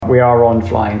are on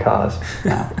flying cars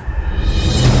now.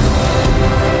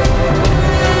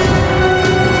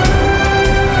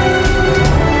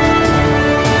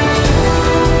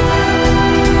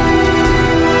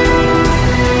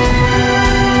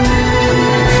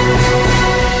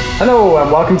 Hello and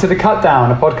welcome to the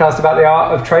Cutdown, a podcast about the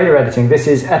art of trailer editing. This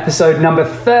is episode number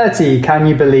 30. Can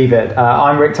you believe it?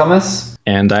 I'm Rick Thomas.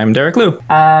 And I'm Derek Liu.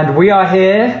 And we are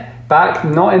here, back,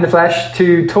 not in the flesh,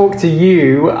 to talk to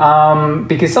you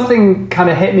because something kind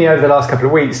of hit me over the last couple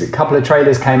of weeks. A couple of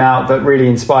trailers came out that really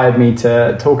inspired me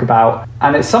to talk about.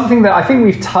 And it's something that I think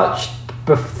we've touched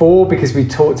before because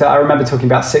I remember talking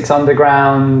about Six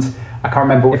Underground. I can't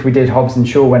remember if we did Hobbs and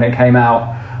Shaw when it came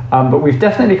out. But we've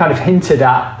definitely kind of hinted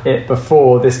at it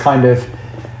before, this kind of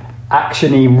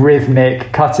actiony,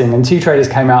 rhythmic cutting. And two trailers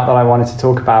came out that I wanted to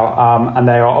talk about. And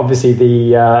they are obviously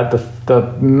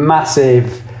the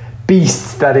massive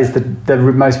beast that is the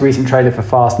most recent trailer for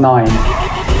Fast 9.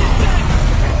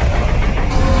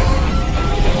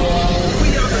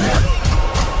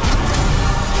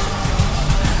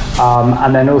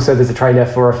 And then also there's a trailer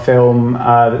for a film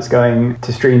that's going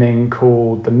to streaming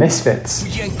called The Misfits.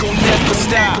 Would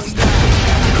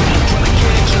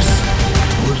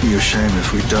be a shame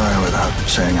if we die without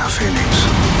saying our feelings.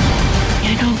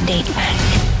 I don't date men.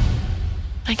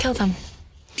 I kill them.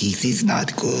 This is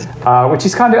not good. Which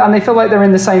is kind of, and they feel like they're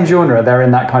in the same genre. They're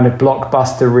in that kind of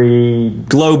blockbustery,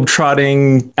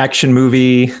 globetrotting action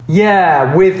movie.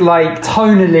 Yeah, with like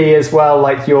tonally as well,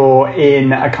 like you're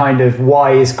in a kind of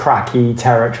wisecracky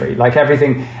territory. Like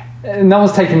everything, no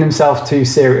one's taking themselves too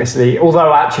seriously.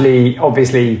 Although actually,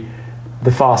 obviously,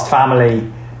 the Fast family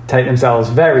take themselves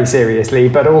very seriously,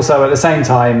 but also at the same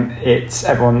time,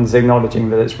 everyone's acknowledging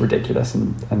that it's ridiculous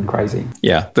and crazy.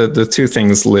 Yeah, the two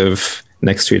things live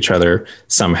next to each other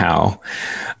somehow.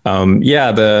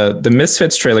 The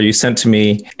Misfits trailer you sent to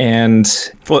me, and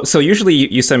so usually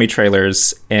you send me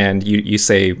trailers and you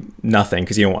say nothing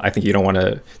because I think you don't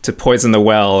want to poison the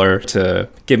well or to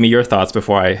give me your thoughts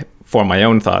before I form my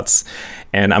own thoughts.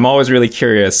 And I'm always really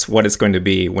curious what it's going to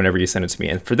be whenever you send it to me.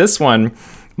 And for this one,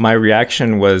 my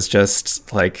reaction was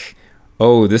just like,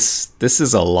 oh, this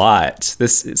is a lot.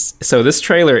 This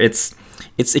trailer, it's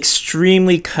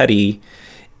extremely cutty.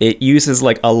 It uses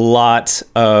like a lot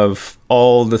of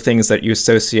all the things that you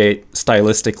associate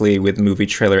stylistically with movie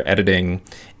trailer editing,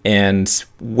 and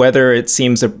whether it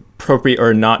seems appropriate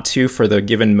or not to for the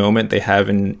given moment they have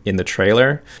in the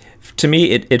trailer. To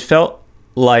me, it felt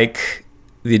like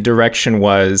the direction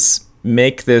was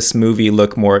make this movie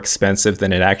look more expensive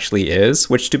than it actually is,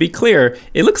 which, to be clear,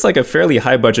 it looks like a fairly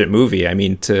high budget movie. I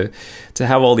mean, to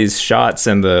have all these shots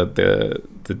and the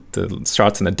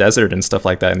shots in the desert and stuff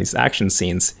like that, and these action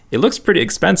scenes, it looks pretty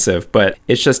expensive, but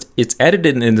it's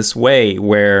edited in this way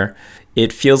where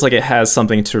it feels like it has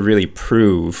something to really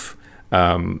prove.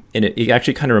 And it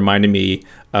actually kind of reminded me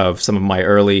of some of my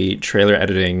early trailer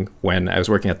editing when I was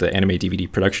working at the anime DVD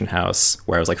production house,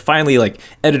 where I was like, finally, like,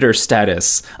 editor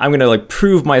status. I'm going to like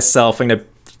prove myself. I'm going to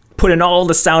put in all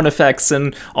the sound effects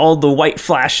and all the white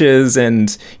flashes and,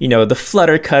 the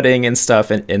flutter cutting and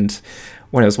stuff. And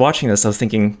when I was watching this, I was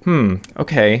thinking,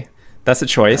 okay, that's a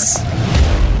choice.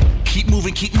 Keep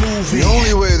moving, keep moving. The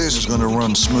only way this is going to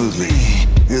run smoothly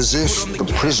is if the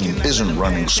prison isn't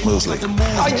running smoothly.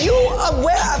 Are you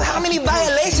aware of how many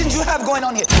violations you have going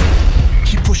on here?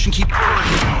 Keep pushing, keep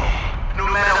pushing. No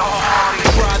matter how hard they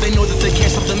try, they know that they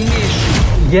can't stop the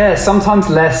mission. Yeah, sometimes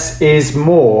less is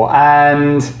more,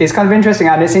 and it's kind of interesting,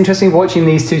 and it's interesting watching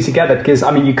these two together because,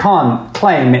 I mean, you can't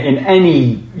claim in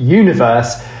any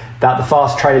universe that the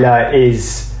Fast trailer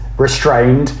is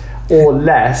restrained or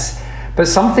less, but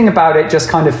something about it just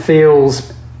kind of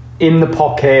feels in the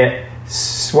pocket,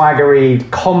 swaggery,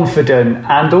 confident,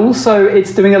 and also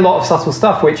it's doing a lot of subtle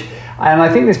stuff, and I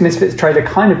think this Misfits trailer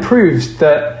kind of proves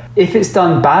that if it's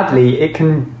done badly, it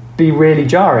can be really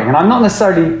jarring. And I'm not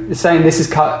necessarily saying this is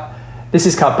cut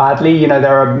badly.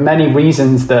 There are many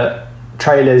reasons that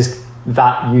trailers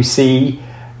that you see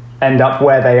end up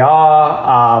where they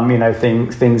are.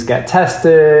 Things get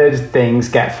tested, things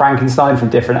get Frankenstein from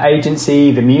different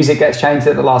agency, the music gets changed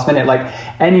at the last minute. Like,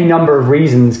 any number of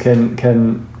reasons can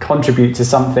contribute to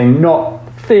something not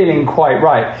feeling quite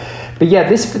right. But yeah,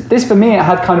 this for me, it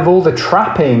had kind of all the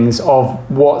trappings of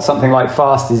what something like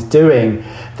Fast is doing.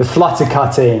 The flutter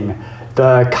cutting,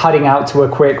 the cutting out to a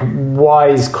quick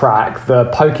wisecrack,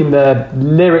 the poking the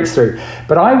lyrics through.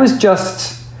 But I was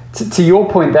just, to your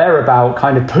point there about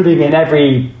kind of putting in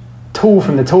every tool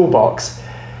from the toolbox,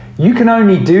 you can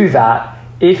only do that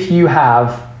if you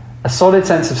have a solid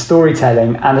sense of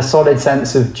storytelling and a solid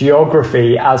sense of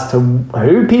geography as to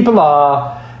who people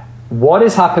are what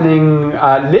is happening,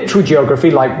 literal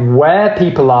geography, like where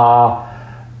people are,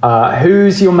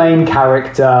 who's your main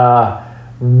character,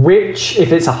 which,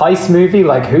 if it's a heist movie,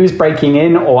 like who's breaking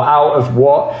in or out of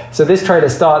what. So this trailer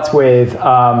starts with,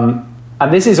 and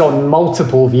this is on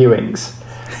multiple viewings,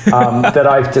 that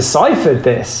I've deciphered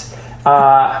this.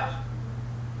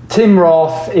 Tim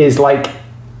Roth is like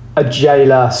a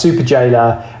jailer, super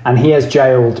jailer, and he has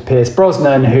jailed Pierce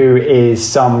Brosnan, who is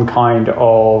some kind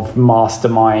of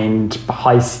mastermind,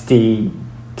 heisty,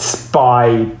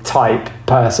 spy type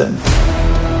person.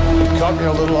 It caught me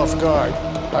a little off guard.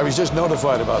 I was just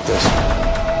notified about this.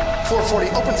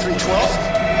 440, open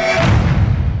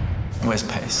 312. Where's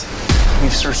Pace?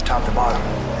 We've searched top to bottom,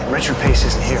 and Richard Pace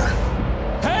isn't here.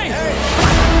 Hey!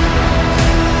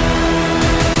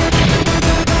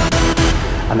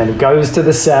 And then he goes to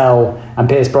the cell, and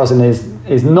Pierce Brosnan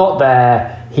is not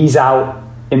there. He's out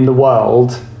in the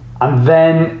world. And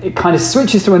then it kind of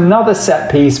switches to another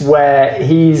set piece where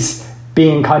he's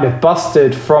being kind of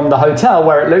busted from the hotel,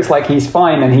 where it looks like he's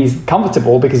fine and he's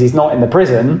comfortable because he's not in the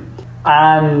prison.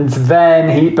 And then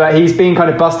he's being kind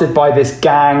of busted by this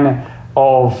gang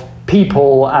of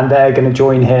people, and they're going to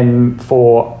join him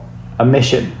for a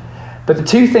mission. But the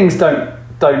two things don't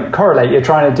correlate. You're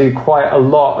trying to do quite a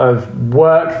lot of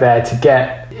work there to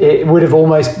get. It would have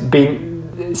almost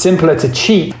been simpler to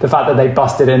cheat the fact that they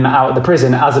busted him out of the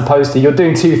prison, as opposed to you're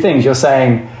doing two things. You're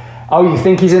saying, oh, you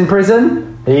think he's in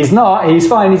prison? He's not. He's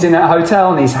fine. He's in a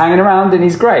hotel and he's hanging around and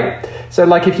he's great. So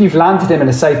like if you've landed him in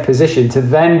a safe position, to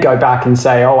then go back and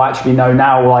say, oh, actually no,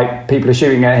 now like people are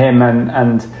shooting at him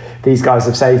and these guys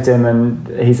have saved him and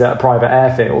he's at a private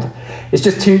airfield. It's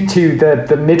just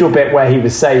the middle bit where he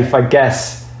was safe, I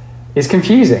guess, is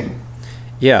confusing.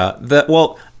 Yeah.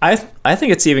 I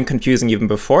think it's even confusing even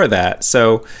before that.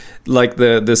 So like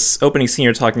this opening scene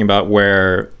you're talking about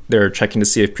where they're checking to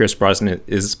see if Pierce Brosnan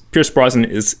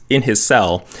is in his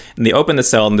cell, and they open the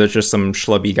cell and there's just some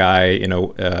schlubby guy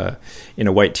in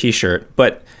a white t-shirt.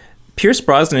 But Pierce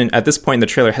Brosnan at this point in the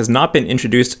trailer has not been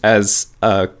introduced as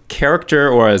a character,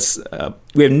 or as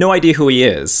we have no idea who he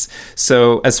is.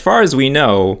 So as far as we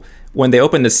know, when they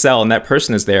open the cell and that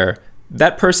person is there,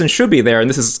 that person should be there, and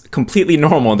this is completely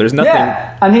normal. There's nothing.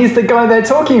 Yeah, and he's the guy they're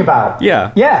talking about.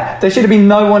 Yeah. Yeah, there should have been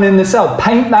no one in the cell.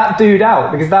 Paint that dude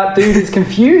out, because that dude is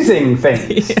confusing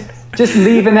things. Yeah. Just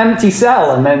leave an empty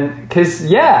cell, and then, because,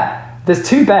 there's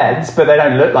two beds, but they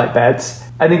don't look like beds.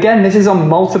 And again, this is on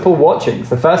multiple watchings.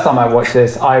 The first time I watched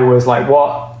this, I was like,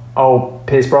 what? Oh,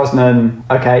 Pierce Brosnan,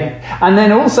 okay. And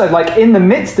then also, like, in the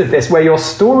midst of this, where your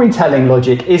storytelling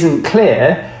logic isn't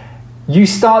clear, you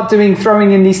start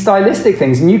throwing in these stylistic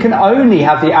things, and you can only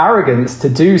have the arrogance to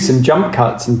do some jump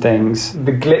cuts and things.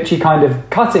 The glitchy kind of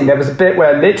cutting. There was a bit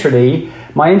where literally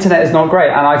my internet is not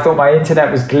great, and I thought my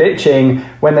internet was glitching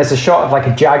when there's a shot of like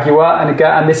a Jaguar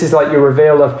and this is like your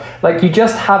reveal of, like, you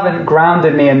just haven't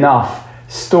grounded me enough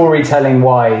storytelling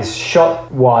wise,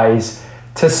 shot wise,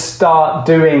 to start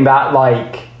doing that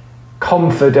like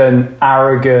confident,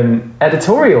 arrogant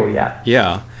editorial yet.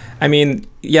 Yeah. I mean,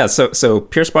 yeah, so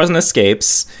Pierce Brosnan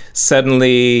escapes.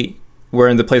 Suddenly, we're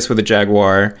in the place with the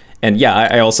Jaguar. And yeah,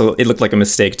 I also, it looked like a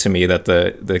mistake to me that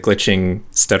the glitching,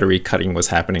 stuttery cutting was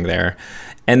happening there.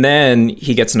 And then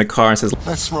he gets in a car and says,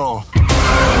 Let's roll.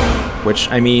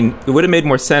 Which, I mean, it would have made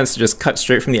more sense to just cut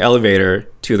straight from the elevator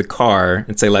to the car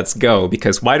and say, let's go.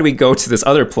 Because why do we go to this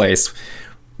other place,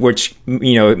 which,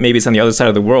 you know, maybe it's on the other side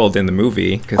of the world in the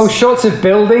movie? Oh, shots of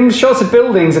buildings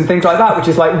and things like that, which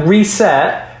is like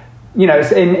reset. You know,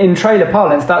 in trailer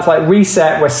parlance, that's like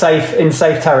reset. We're in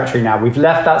safe territory now. We've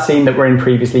left that scene that we're in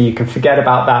previously. You can forget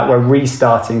about that. We're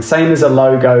restarting. Same as a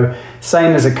logo,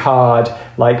 same as a card,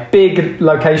 like big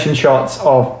location shots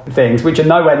of things, which are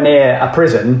nowhere near a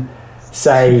prison,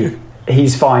 say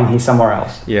he's fine, he's somewhere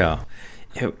else. Yeah.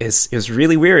 It was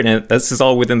really weird, and this is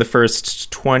all within the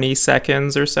first 20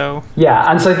 seconds or so. Yeah,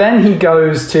 and so then he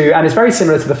goes to, and it's very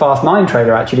similar to the Fast 9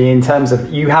 trailer, actually, in terms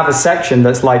of you have a section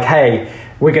that's like, hey,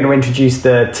 we're going to introduce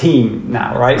the team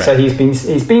now, right? So he's been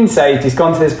saved, he's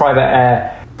gone to this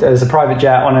there's a private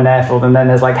jet on an airfield, and then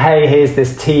there's like, hey, here's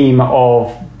this team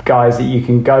of guys that you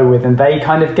can go with, and they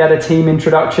kind of get a team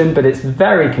introduction, but it's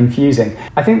very confusing.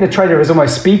 I think the trailer is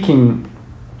almost speaking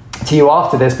to you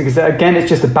after this, because again, it's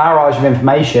just a barrage of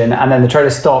information, and then the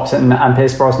trailer stops and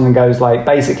Pierce Brosnan goes like,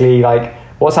 basically like,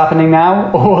 what's happening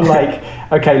now? Or like,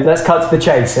 okay, let's cut to the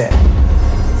chase here.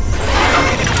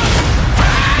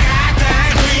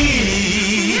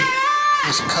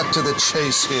 Cut to the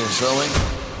chase here, shall we?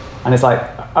 And it's like,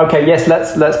 okay, yes,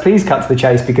 let's please cut to the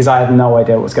chase, because I have no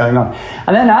idea what's going on.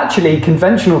 And then actually,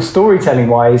 conventional storytelling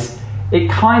wise, it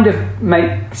kind of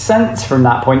makes sense from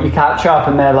that point. You catch up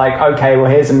and they're like, okay, well,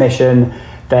 here's a mission.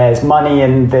 There's money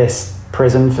in this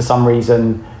prison for some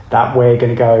reason that we're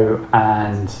going to go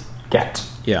and get.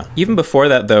 Yeah. Even before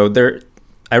that, though,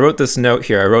 I wrote this note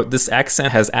here. I wrote, this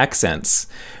accent has accents,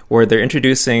 where they're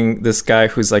introducing this guy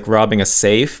who's like robbing a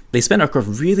safe. They spend a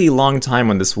really long time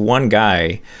on this one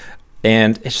guy,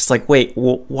 and it's just like, wait,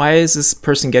 well, why is this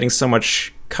person getting so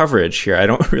much coverage here? I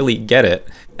don't really get it.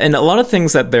 And a lot of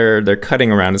things that they're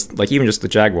cutting around is like even just the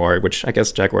Jaguar, which I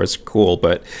guess Jaguar is cool,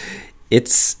 but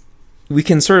we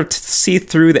can sort of see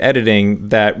through the editing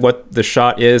that what the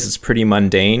shot is pretty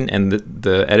mundane, and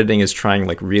the editing is trying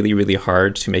like really, really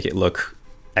hard to make it look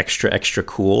extra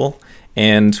cool.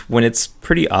 And when it's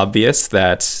pretty obvious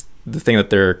that the thing that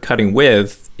they're cutting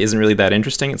with isn't really that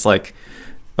interesting, it's like,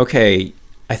 okay,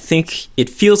 I think it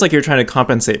feels like you're trying to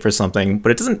compensate for something,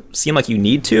 but it doesn't seem like you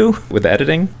need to with the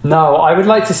editing. No, I would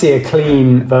like to see a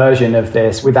clean version of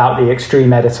this without the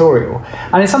extreme editorial.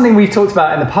 And it's something we've talked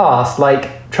about in the past,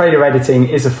 like trailer editing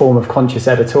is a form of conscious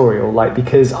editorial, like,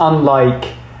 because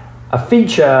unlike a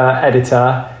feature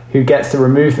editor who gets to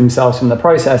remove themselves from the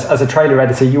process, as a trailer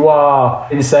editor, you are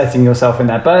inserting yourself in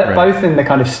there, but both in the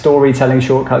kind of storytelling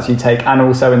shortcuts you take and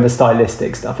also in the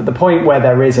stylistic stuff. At the point where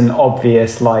there is an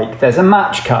obvious, like, there's a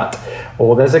match cut,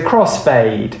 or there's a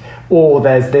crossfade, or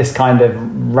there's this kind of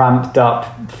ramped up,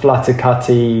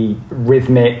 fluttercutty,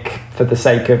 rhythmic, for the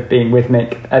sake of being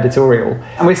rhythmic editorial.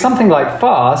 And with something like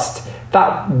Fast,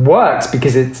 that works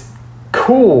because it's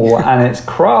cool and it's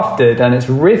crafted and it's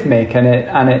rhythmic and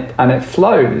it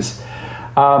flows,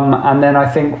 and then I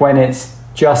think when it's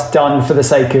just done for the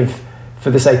sake of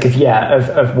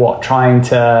what, trying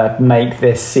to make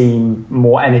this seem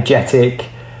more energetic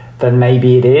than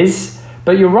maybe it is.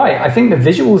 But you're right, I think the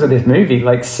visuals of this movie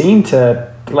like seem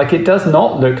to, like, it does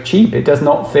not look cheap. It does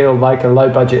not feel like a low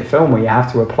budget film where you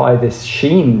have to apply this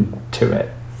sheen to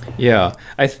it. Yeah,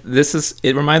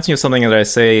 it reminds me of something that I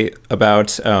say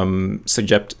about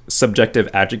subjective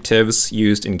adjectives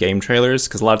used in game trailers,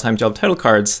 because a lot of times you'll have title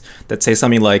cards that say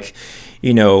something like,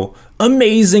 you know,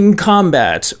 amazing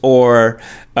combat, or,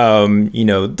 you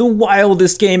know, the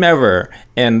wildest game ever.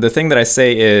 And the thing that I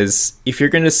say is, if you're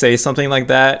going to say something like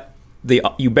that,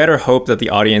 you better hope that the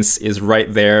audience is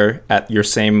right there at your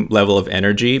same level of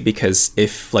energy, because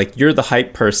if, like, you're the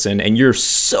hype person and you're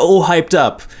so hyped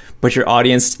up, but your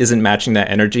audience isn't matching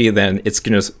that energy, then it's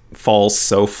going to fall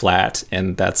so flat.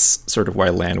 And that's sort of where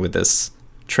I land with this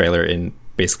trailer in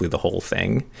basically the whole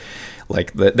thing.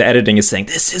 Like, the editing is saying,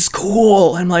 this is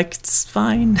cool. I'm like, it's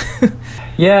fine.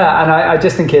 Yeah, and I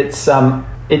just think it's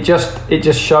it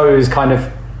just shows kind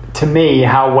of, to me,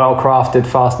 how well crafted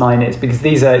Fast 9 is, because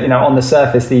these are, you know, on the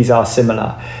surface, these are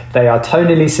similar. They are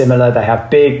tonally similar. They have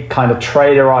big kind of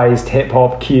trailerized hip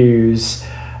hop cues.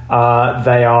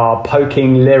 They are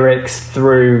poking lyrics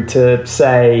through to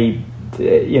say,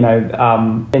 you know,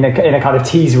 in a kind of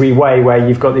teasery way, where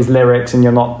you've got these lyrics and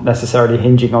you're not necessarily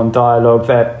hinging on dialogue.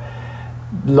 There,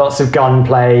 lots of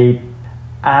gunplay,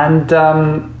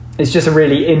 and it's just a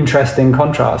really interesting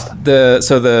contrast.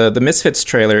 The Misfits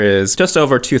trailer is just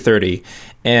over 2:30,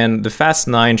 and the Fast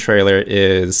 9 trailer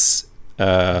is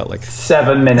like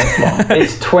 7 minutes long.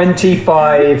 It's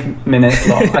 25 minutes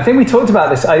long. I think we talked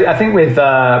about this. I think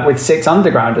with Six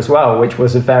Underground as well, which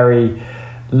was a very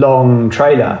long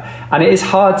trailer, and it is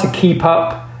hard to keep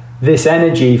up this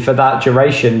energy for that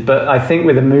duration. But I think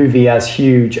with a movie as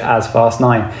huge as Fast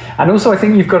 9, and also I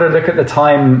think you've got to look at the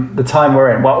time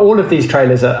we're in. Well, all of these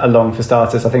trailers are long for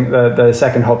starters. I think the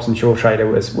second Hobbs and Shaw trailer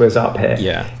was up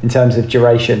here, in terms of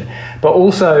duration, but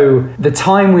also the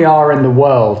time we are in the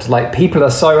world. Like, people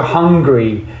are so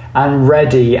hungry and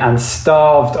ready and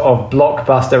starved of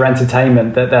blockbuster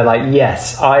entertainment that they're like,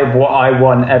 yes, I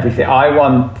want everything. I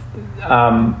want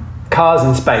cars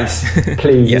in space,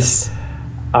 please. Yes.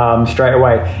 Straight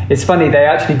away. It's funny, they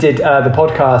actually did the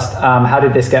podcast, How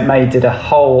Did This Get Made, did a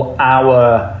whole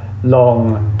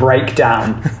hour-long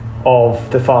breakdown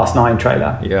of the Fast 9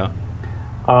 trailer. Yeah.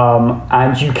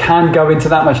 And you can go into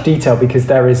that much detail because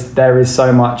there is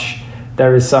so much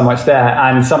there.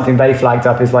 And something they flagged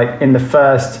up is, like, in the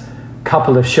first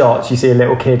couple of shots, you see a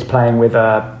little kid playing with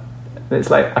it's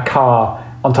like a car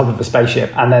on top of a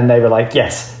spaceship, and then they were like,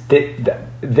 yes,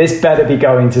 this better be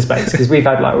going to space, because we've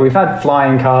had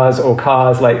flying cars, or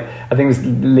cars, like, I think it was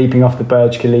leaping off the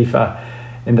Burj Khalifa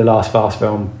in the last Fast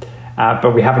film,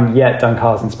 but we haven't yet done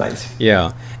cars in space.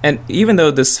 Yeah, and even though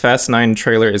this Fast 9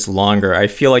 trailer is longer, I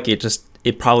feel like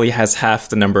it probably has half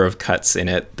the number of cuts in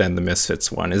it than the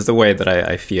Misfits one, is the way that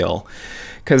I feel.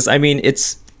 Because, I mean,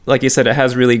 it's, like you said, it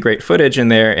has really great footage in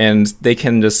there, and they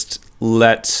can just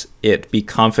let it be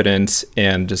confident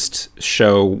and just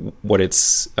show what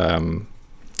it's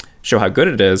show how good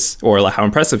it is, or how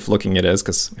impressive looking it is,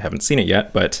 because I haven't seen it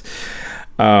yet. But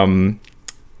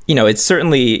it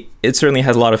certainly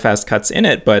has a lot of fast cuts in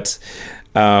it, but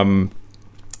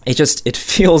it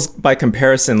feels by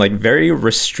comparison like very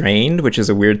restrained, which is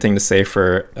a weird thing to say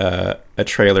for a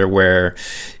trailer where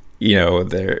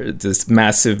there's this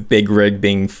massive big rig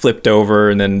being flipped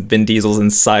over, and then Vin Diesel's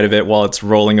inside of it while it's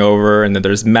rolling over, and then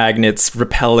there's magnets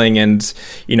repelling and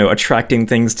attracting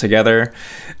things together.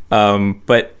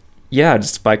 But yeah,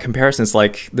 just by comparison, it's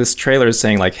like this trailer is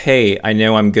saying like, hey, I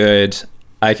know I'm good,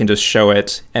 I can just show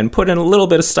it and put in a little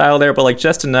bit of style there, but like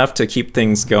just enough to keep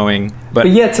things going. But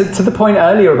yeah, to the point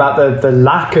earlier about the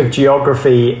lack of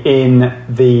geography in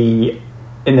the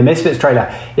Misfits trailer,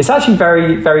 it's actually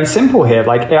very, very simple here.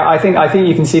 Like I think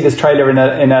you can see this trailer in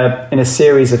a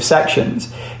series of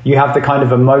sections. You have the kind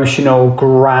of emotional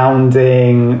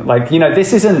grounding, like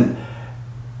this isn't.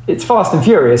 It's Fast and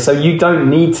Furious, so you don't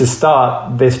need to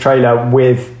start this trailer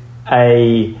with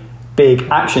a big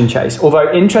action chase.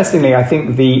 Although, interestingly, I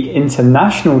think the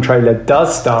international trailer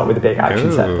does start with a big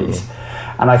action set piece.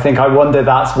 And I wonder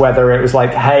that's whether it was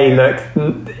like, hey, look,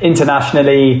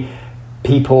 internationally,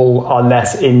 people are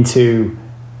less into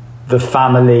the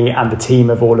family and the team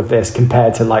of all of this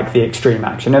compared to like the extreme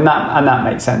action, and that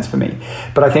makes sense for me.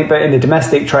 But I think that in the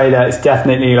domestic trailer, it's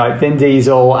definitely like Vin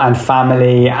Diesel and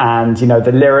family, and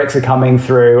the lyrics are coming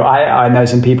through. I know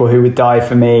some people who would die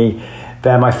for me.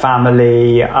 They're my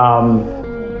family.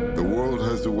 The world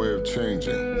has a way of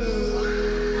changing,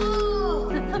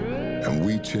 and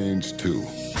we change too.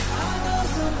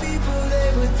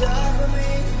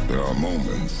 There are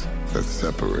moments that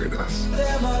separate us,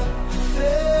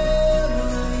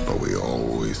 but we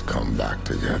always come back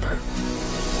together.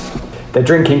 They're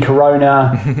drinking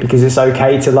Corona because it's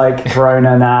okay to like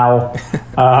Corona now.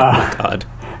 God.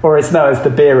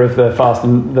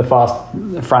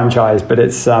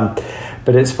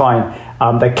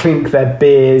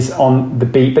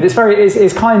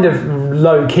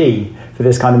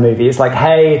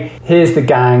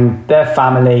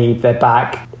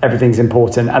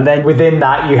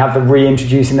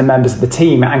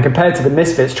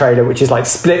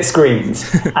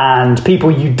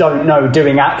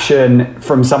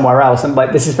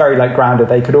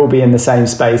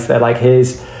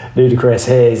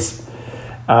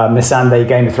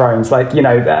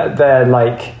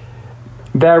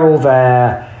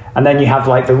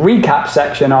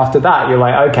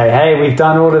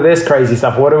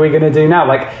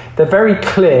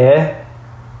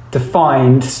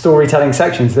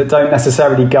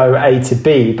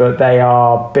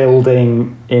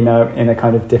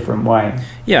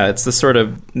 Yeah, it's the sort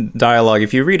of dialogue.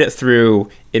 If you read it through,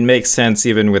 it makes sense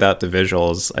even without the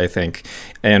visuals, I think.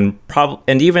 And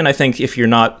even I think if you're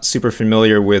not super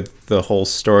familiar with the whole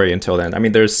story until then. I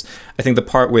mean, I think the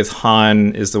part with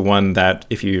Han is the one that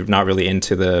if you're not really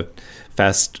into the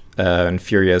Fast and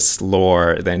Furious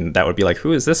lore, then that would be like,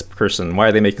 who is this person? Why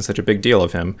are they making such a big deal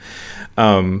of him?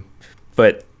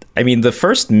 But I mean, the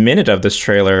first minute of this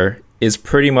trailer is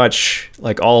pretty much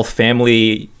like all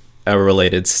family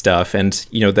related stuff, and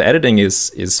you know, the editing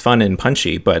is fun and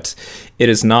punchy, but it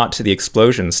is not the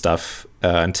explosion stuff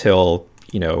until,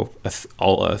 you know, a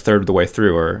third of the way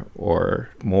through or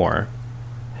more.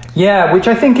 Yeah, which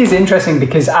I think is interesting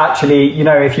because actually, you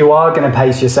know, if you are going to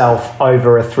pace yourself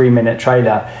over a 3-minute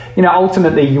trailer, you know,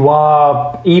 ultimately you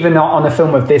are, even on a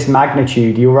film of this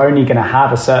magnitude, you're only going to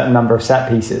have a certain number of set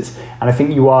pieces. And I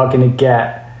think you are going to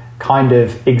get kind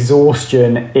of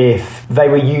exhaustion if they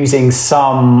were using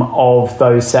some of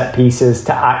those set pieces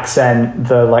to accent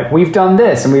the, like, we've done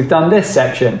this and we've done this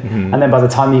section. Mm-hmm. And then by the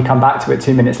time you come back to it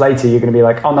 2 minutes later, you're going to be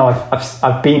like, oh no,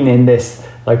 I've been in this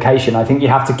location. I think you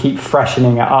have to keep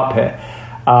freshening it up here.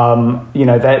 You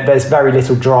know, there's very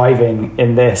little driving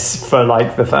in this for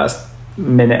like the first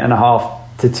minute and a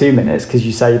half to 2 minutes because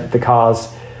you save the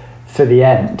cars for the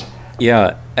end.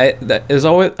 Yeah, I don't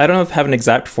know if I have an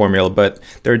exact formula, but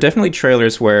there are definitely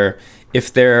trailers where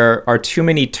if there are too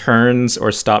many turns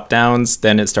or stop downs,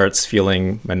 then it starts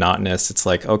feeling monotonous. It's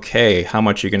like, okay, how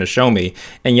much are you going to show me?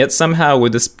 And yet somehow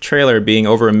with this trailer being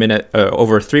over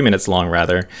 3 minutes long,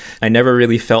 rather, I never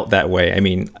really felt that way. I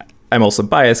mean, I'm also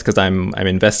biased because I'm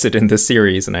invested in this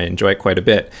series and I enjoy it quite a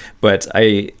bit. But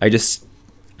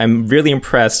I'm really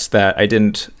impressed that I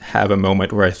didn't have a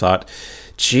moment where I thought,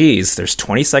 geez, there's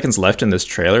 20 seconds left in this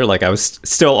trailer. Like, I was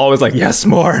still always like, yes,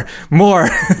 more.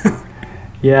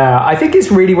 Yeah, I think it's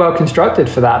really well constructed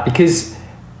for that because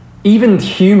even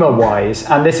humor-wise,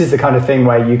 and this is the kind of thing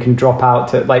where you can drop out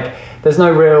to, like, there's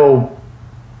no real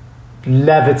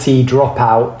levity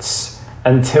dropouts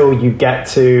until you get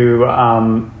to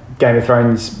Game of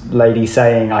Thrones lady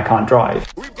saying, "I can't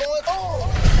drive."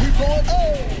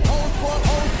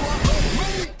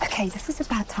 Okay, this is a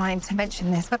bad time to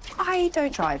mention this, but I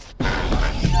don't drive.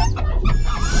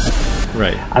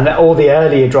 Right. And all the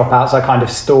earlier dropouts are kind of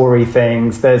story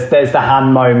things. There's the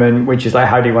hand moment, which is like,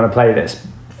 how do you want to play this?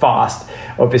 Fast,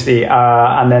 obviously.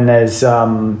 And then there's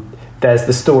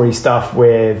the story stuff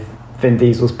with Vin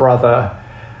Diesel's brother.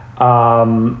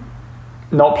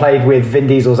 Not played with Vin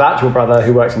Diesel's actual brother,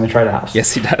 who works in the trailer house.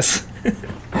 Yes, he does.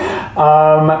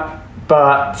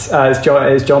 But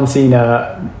it's John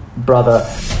Cena, brother.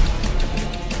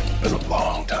 Been a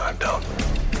long time, Don.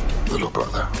 Little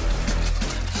brother.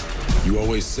 You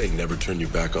always say never turn your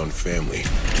back on family,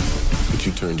 but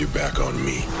you turned your back on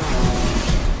me.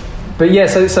 But yeah,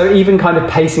 so even kind of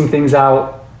pacing things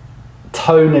out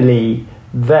tonally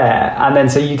there, and then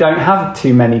so you don't have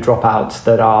too many dropouts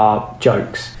that are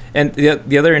jokes. And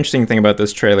the other interesting thing about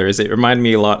this trailer is it reminded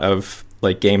me a lot of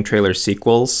like game trailer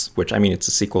sequels, which I mean, it's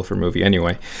a sequel for a movie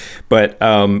anyway, but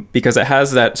because it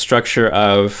has that structure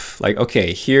of like,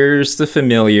 okay, here's the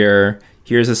familiar,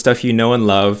 here's the stuff you know and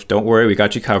love, don't worry, we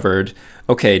got you covered.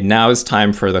 Okay, now it's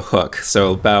time for the hook.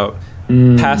 So about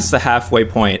past the halfway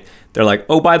point, they're like,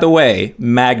 oh, by the way,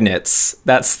 magnets.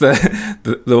 That's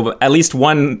the at least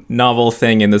one novel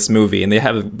thing in this movie. And they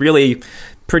have a really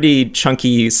pretty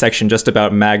chunky section just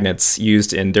about magnets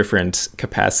used in different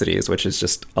capacities, which is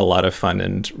just a lot of fun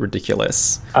and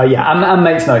ridiculous. And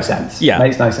makes no sense. Yeah.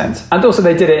 Makes no sense. And also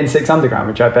they did it in Six Underground,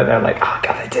 which I bet they're like, oh,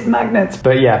 God, they did magnets.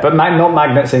 But yeah, but not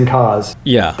magnets in cars.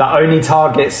 Yeah. That only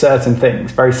targets certain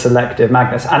things, very selective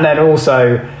magnets. And then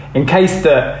also, in case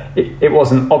that it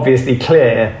wasn't obviously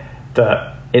clear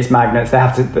that it's magnets, they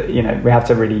have to, we have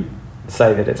to really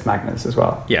say that it's magnets as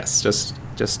well. Yes, just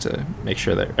to make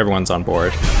sure that everyone's on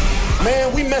board.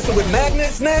 Man, we messing with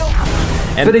magnets now?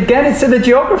 But again, it's to the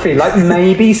geography. Like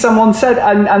maybe someone said,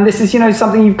 and this is,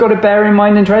 something you've got to bear in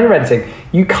mind in trailer editing.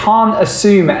 You can't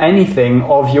assume anything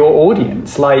of your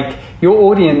audience. Like your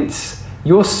audience,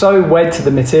 you're so wed to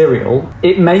the material,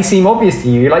 it may seem obvious to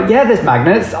you. Like, yeah, there's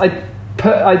magnets. I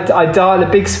dial a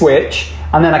big switch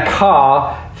and then a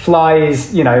car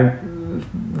flies,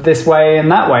 this way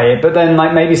and that way. But then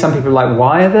like maybe some people are like,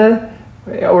 why are there,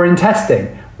 or in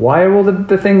testing, why are all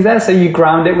the things there? So you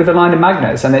ground it with a line of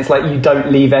magnets, and it's like you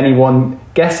don't leave anyone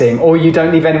guessing, or you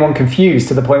don't leave anyone confused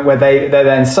to the point where they're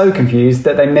then so confused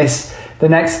that they miss the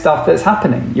next stuff that's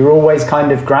happening. You're always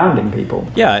kind of grounding people.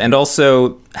 Yeah, and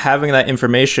also having that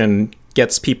information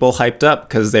gets people hyped up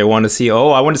because they want to see,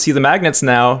 I want to see the magnets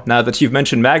now. Now that you've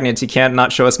mentioned magnets, you can't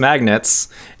not show us magnets.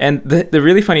 And the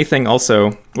really funny thing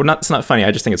also, it's not funny,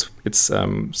 I just think it's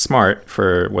smart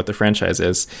for what the franchise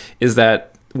is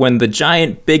that when the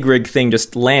giant big rig thing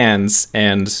just lands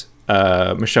and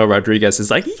Michelle Rodriguez is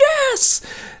like, yes,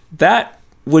 that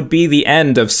would be the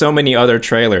end of so many other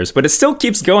trailers, but it still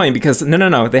keeps going because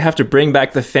no, they have to bring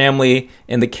back the family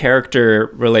and the character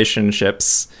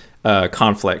relationships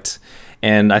conflict.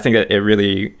 And I think that it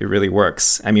really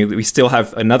works. I mean, we still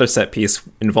have another set piece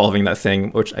involving that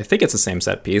thing, which I think it's the same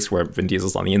set piece where Vin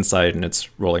Diesel's on the inside and it's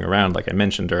rolling around, like I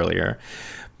mentioned earlier.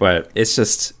 But it's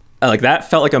just like that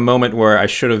felt like a moment where I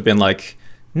should have been like,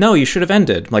 no, you should have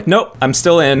ended. I'm like, nope, I'm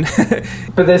still in.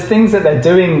 But there's things that they're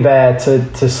doing there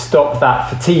to stop that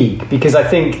fatigue, because I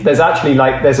think there's actually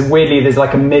like there's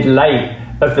like a mid-late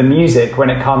of the music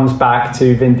when it comes back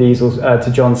to Vin Diesel's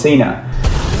to John Cena.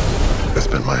 I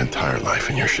spent my entire life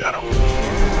in your shadow.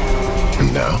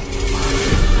 And now,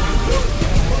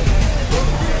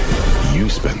 you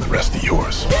spend the rest of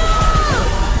yours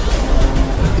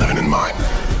living in mine.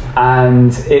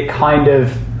 And it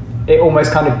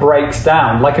almost kind of breaks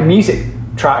down like a music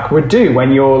track would do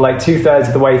when you're like 2/3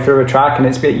 of the way through a track and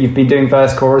you've been doing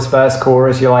verse,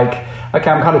 chorus, you're like, okay,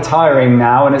 I'm kind of tiring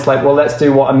now. And it's like, well, let's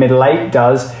do what a middle eight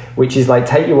does, which is like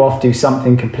take you off, do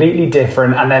something completely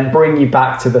different, and then bring you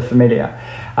back to the familiar.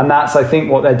 And that's, I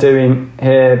think, what they're doing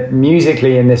here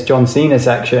musically in this John Cena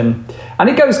section. And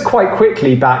it goes quite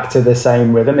quickly back to the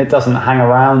same rhythm. It doesn't hang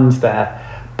around there.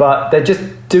 But they're just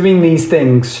doing these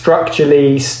things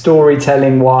structurally,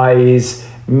 storytelling-wise,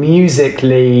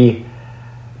 musically,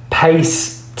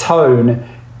 pace, tone,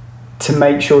 to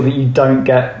make sure that you don't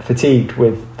get fatigued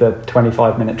with the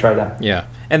 25-minute trailer. Yeah.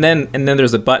 And then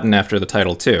there's a button after the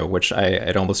title too, which I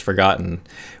had almost forgotten,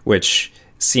 which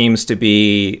seems to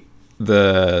be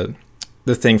the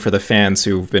thing for the fans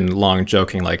who've been long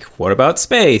joking, like, what about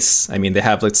space? I mean, they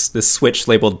have this switch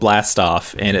labeled blast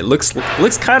off, and it looks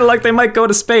kind of like they might go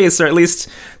to space, or at least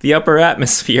the upper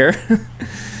atmosphere.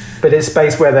 But it's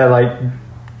space where they're like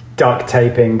duct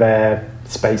taping their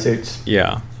spacesuits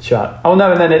Yeah. shut. Oh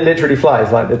no, and then it literally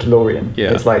flies like the DeLorean.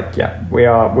 Yeah. It's like, yeah, we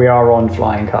are on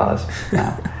flying cars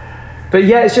now. But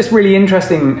yeah, it's just really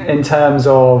interesting in terms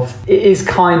of it is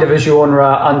kind of a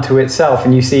genre unto itself,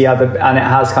 and you see and it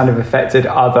has kind of affected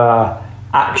other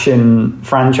action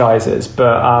franchises.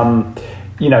 But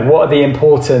what are the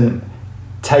important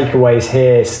takeaways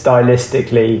here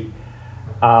stylistically?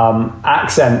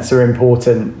 Accents are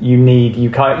important.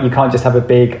 You can't just have a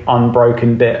big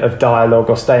unbroken bit of dialogue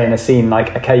or stay in a scene.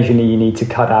 Like occasionally you need to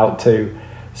cut out to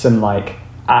some like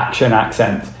action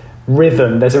accent.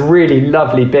 Rhythm, there's a really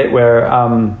lovely bit where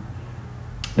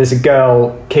there's a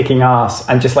girl kicking ass,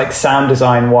 and just like sound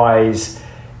design wise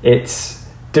it's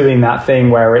doing that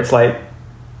thing where it's like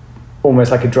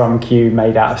almost like a drum cue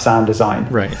made out of sound design.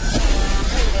 Right.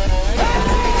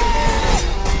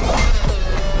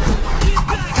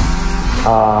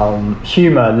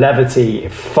 Humor, levity,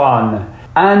 fun,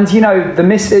 and the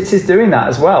Misfits is doing that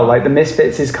as well. Like the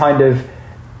Misfits is kind of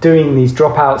doing these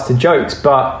dropouts to jokes,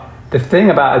 but the thing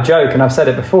about a joke, and I've said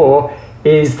it before,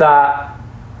 is that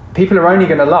people are only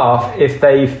going to laugh if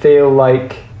they feel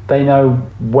like they know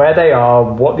where they are,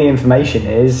 what the information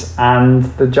is, and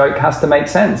the joke has to make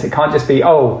sense. It can't just be,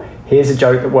 oh, here's a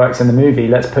joke that works in the movie,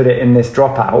 let's put it in this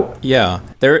dropout. Yeah,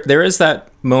 there is that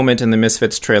moment in the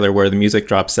Misfits trailer where the music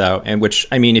drops out, and which,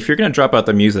 I mean, if you're going to drop out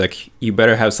the music, you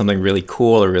better have something really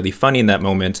cool or really funny in that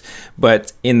moment.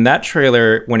 But in that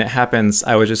trailer, when it happens,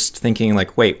 I was just thinking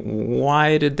like, wait,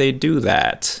 why did they do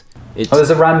that?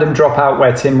 There's a random dropout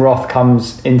where Tim Roth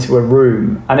comes into a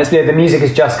room, and the music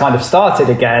has just kind of started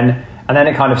again, and then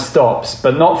it kind of stops,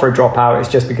 but not for a dropout.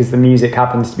 It's just because the music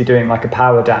happens to be doing like a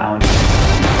power down.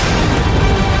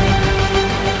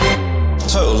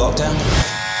 Total lockdown.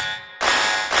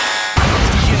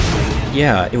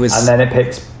 Yeah, it was, and then it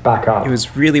picks back up. It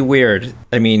was really weird.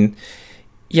 I mean,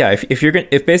 yeah,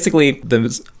 if basically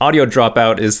the audio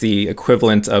dropout is the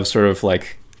equivalent of sort of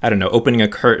like, I don't know, opening a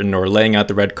curtain or laying out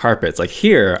the red carpet. It's like,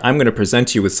 here, I'm going to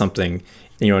present you with something,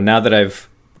 now that I've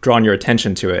drawn your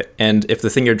attention to it. And if the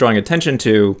thing you're drawing attention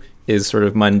to is sort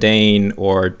of mundane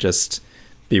or just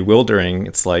bewildering,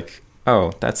 it's like,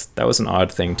 oh, that was an odd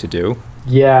thing to do.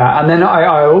 Yeah, and then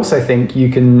I also think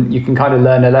you can kind of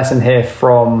learn a lesson here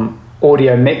from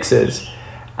audio mixers,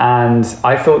 and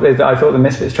I thought the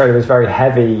Misfits trailer was very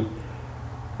heavy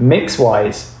mix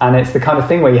wise, and it's the kind of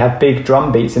thing where you have big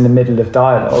drum beats in the middle of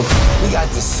dialogue. We got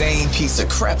the same piece of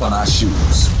crap on our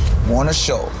shoes. Warner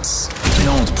Schultz. He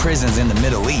owns prisons in the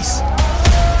Middle East.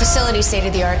 Facility state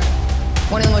of the art.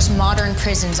 One of the most modern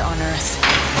prisons on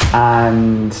Earth.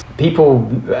 And people,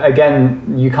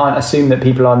 again, you can't assume that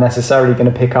people are necessarily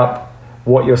going to pick up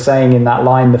what you're saying in that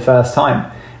line the first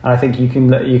time. And I think you can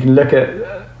look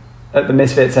at the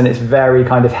Misfits, and it's very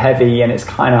kind of heavy, and it's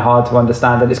kind of hard to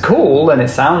understand, and it's cool and it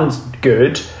sounds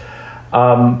good,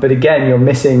 but again, you're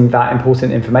missing that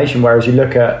important information. Whereas you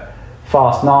look at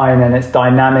Fast 9 and it's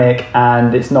dynamic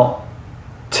and it's not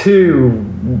too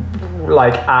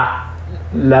like at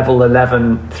level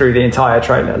 11 through the entire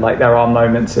trailer. Like there are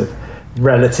moments of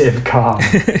relative calm.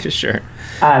 Sure.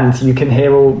 And you can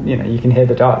hear you can hear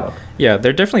the dialogue. Yeah, there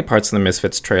are definitely parts in the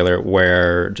Misfits trailer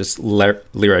where just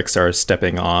lyrics are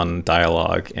stepping on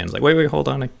dialogue, and like, wait, hold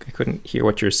on, I couldn't hear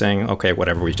what you're saying. Okay,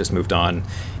 whatever, we just moved on.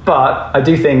 But I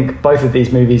do think both of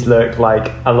these movies look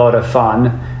like a lot of fun,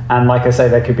 and like I say,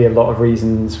 there could be a lot of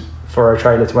reasons for a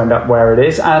trailer to end up where it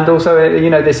is. And also,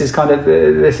 this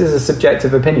is a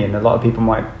subjective opinion. A lot of people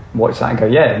might watch that and go,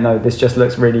 yeah, no, this just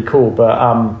looks really cool. But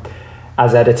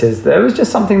as editors, there was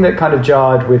just something that kind of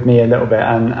jarred with me a little bit.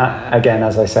 And again,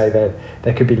 as I say,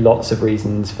 there could be lots of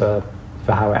reasons for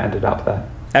how it ended up there.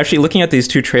 Actually, looking at these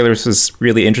two trailers was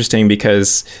really interesting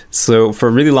because, for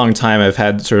a really long time, I've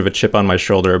had sort of a chip on my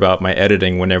shoulder about my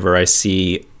editing whenever I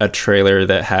see a trailer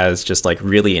that has just like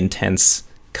really intense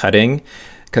cutting.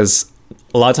 Because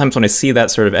a lot of times when I see that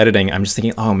sort of editing, I'm just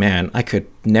thinking, oh man, I could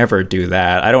never do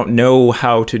that. I don't know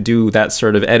how to do that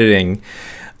sort of editing.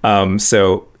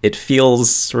 So it feels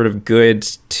sort of good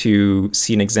to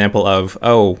see an example of,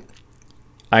 oh,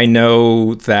 I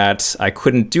know that I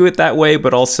couldn't do it that way,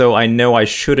 but also I know I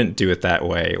shouldn't do it that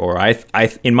way. Or I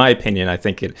in my opinion, I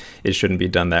think it shouldn't be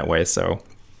done that way. So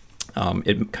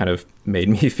it kind of made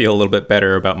me feel a little bit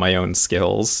better about my own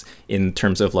skills in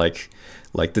terms of like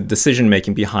the decision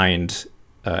making behind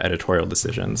editorial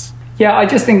decisions. Yeah, I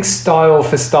just think style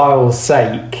for style's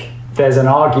sake, there's an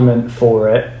argument for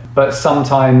it. But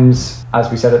sometimes,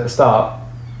 as we said at the start,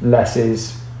 less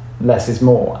is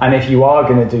more. And if you are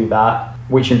going to do that,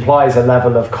 which implies a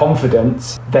level of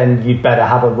confidence, then you'd better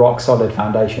have a rock solid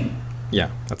foundation. Yeah,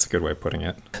 that's a good way of putting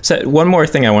it. So one more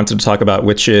thing I wanted to talk about,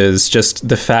 which is just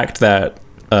the fact that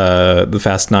the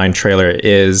Fast 9 trailer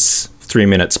is 3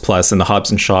 minutes plus, and the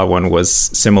Hobbs and Shaw one was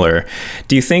similar.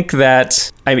 Do you think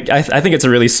that, I think it's a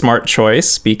really smart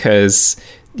choice because,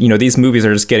 you know, these movies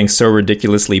are just getting so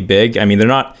ridiculously big. I mean, they're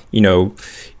not, you know,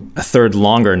 a third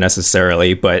longer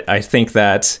necessarily, but I think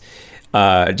that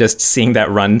just seeing that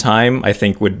runtime, I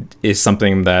think is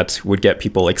something that would get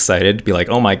people excited to be like,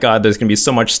 oh my God, there's going to be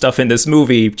so much stuff in this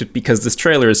movie just because this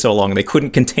trailer is so long. They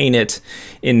couldn't contain it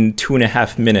in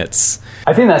 2.5 minutes.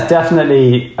 I think that's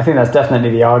definitely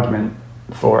the argument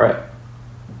for it.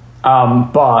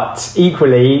 But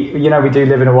equally, you know, we do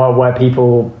live in a world where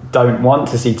people don't want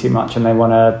to see too much and they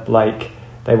want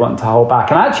to hold back.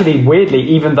 And actually, weirdly,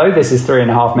 even though this is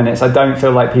 3.5 minutes, I don't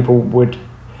feel like people would,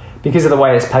 because of the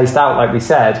way it's paced out, like we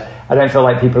said, I don't feel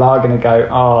like people are going to go,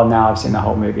 oh, now I've seen the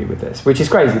whole movie with this, which is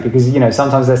crazy because, you know,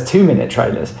 sometimes there's 2-minute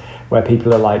trailers where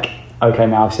people are like, okay,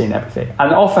 now I've seen everything.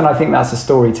 And often I think that's a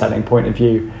storytelling point of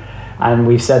view. And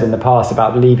we've said in the past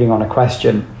about leaving on a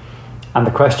question. And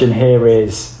the question here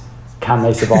is, can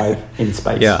they survive in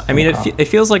space? Yeah, I mean, it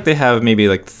feels like they have maybe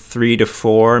like 3 to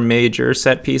 4 major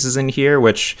set pieces in here,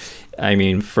 which, I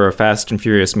mean, for a Fast and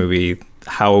Furious movie,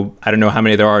 I don't know how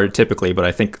many there are typically, but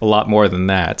I think a lot more than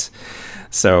that.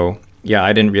 So yeah,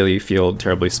 I didn't really feel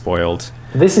terribly spoiled.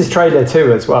 This is trailer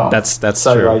 2 as well. That's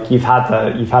so true. Like you've had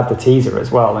the teaser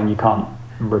as well, and you can't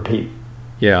repeat.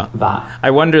 Yeah, that. I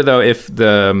wonder though if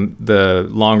the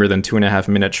longer than 2.5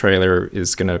 minute trailer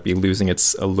is going to be losing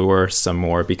its allure some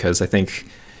more, because I think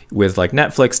with like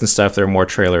Netflix and stuff, there are more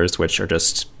trailers which are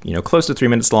just, you know, close to 3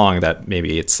 minutes long that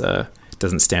maybe it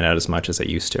doesn't stand out as much as it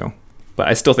used to. But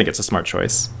I still think it's a smart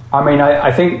choice. I mean,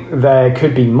 I think there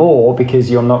could be more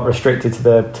because you're not restricted to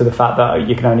the fact that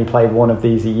you can only play one of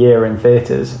these a year in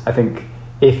theaters. I think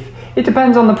if it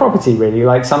depends on the property, really.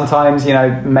 Like sometimes, you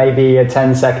know, maybe a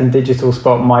 10-second digital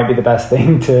spot might be the best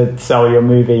thing to sell your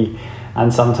movie,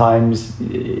 and sometimes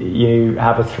you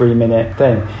have a 3-minute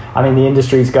thing. I mean, the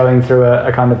industry's going through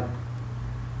a kind of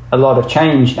a lot of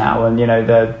change now, and you know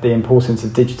the importance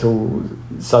of digital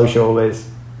social is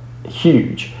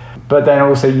huge. But then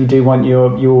also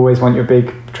you always want your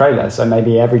big trailer, so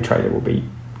maybe every trailer will be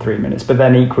 3 minutes. But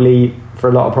then equally, for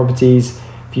a lot of properties,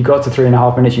 if you got to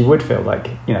 3.5 minutes, you would feel like,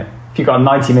 you know, if you got a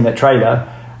 90-minute trailer,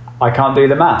 I can't do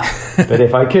the math. But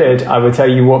if I could, I would tell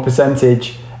you what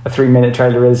percentage a 3-minute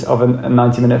trailer is of a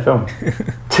 90-minute film.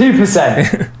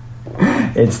 2%.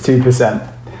 It's 2%.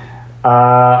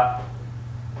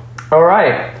 All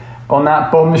right. On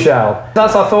that bombshell,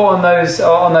 that's our thought on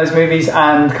those movies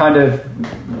and kind of,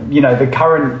 you know, the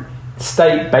current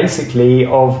state basically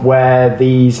of where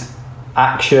these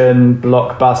action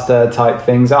blockbuster type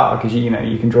things are, because you know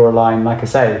you can draw a line. Like I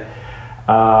say,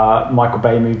 Michael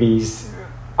Bay movies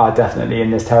are definitely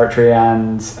in this territory,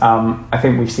 and I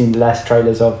think we've seen less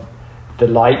trailers of the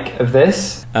like of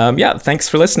this. Yeah, thanks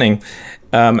for listening.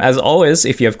 As always,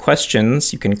 if you have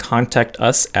questions, you can contact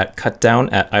us at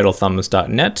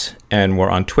cutdown@idlethumbs.net, and we're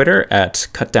on Twitter at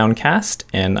cutdowncast,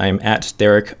 and I'm at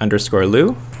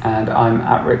Derek_Lou. And I'm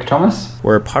at Rick Thomas.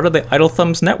 We're part of the Idle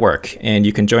Thumbs network, and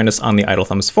you can join us on the Idle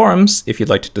Thumbs forums if you'd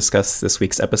like to discuss this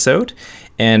week's episode.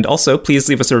 And also, please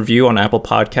leave us a review on Apple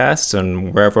Podcasts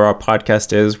and wherever our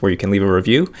podcast is where you can leave a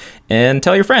review, and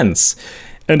tell your friends.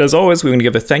 And as always, we're going to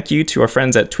give a thank you to our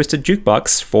friends at Twisted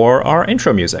Jukebox for our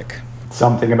intro music.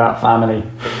 Something about family.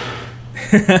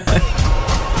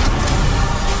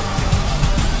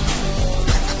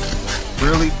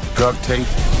 Really? Duct tape?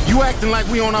 You acting like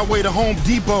we on our way to Home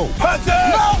Depot.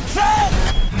 Hunter! No, Trent!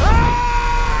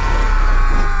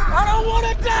 Ah! I don't want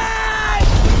to die!